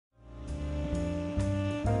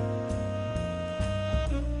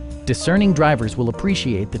discerning drivers will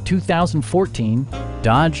appreciate the 2014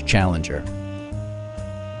 Dodge Challenger.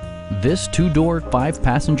 This two-door,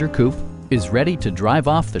 five-passenger coupe is ready to drive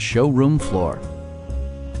off the showroom floor.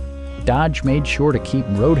 Dodge made sure to keep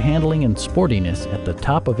road handling and sportiness at the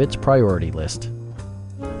top of its priority list.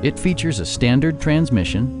 It features a standard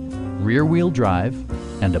transmission, rear-wheel drive,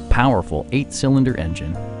 and a powerful 8-cylinder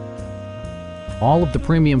engine. All of the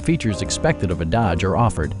premium features expected of a Dodge are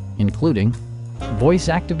offered, including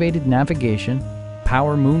voice-activated navigation,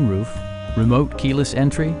 power moonroof, remote keyless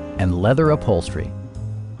entry, and leather upholstery.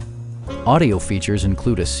 Audio features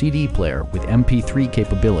include a CD player with MP3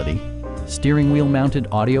 capability, steering wheel mounted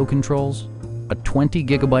audio controls, a 20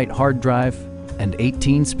 gigabyte hard drive, and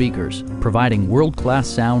 18 speakers, providing world-class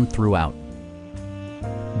sound throughout.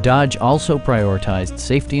 Dodge also prioritized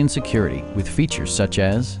safety and security with features such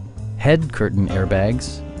as head curtain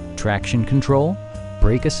airbags, traction control,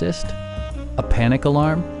 brake assist, a panic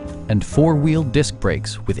alarm, and four-wheel disc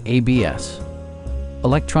brakes with ABS.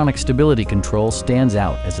 Electronic stability control stands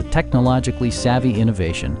out as a technologically savvy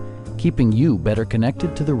innovation, keeping you better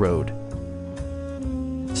connected to the road.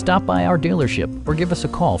 Stop by our dealership or give us a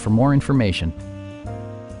call for more information.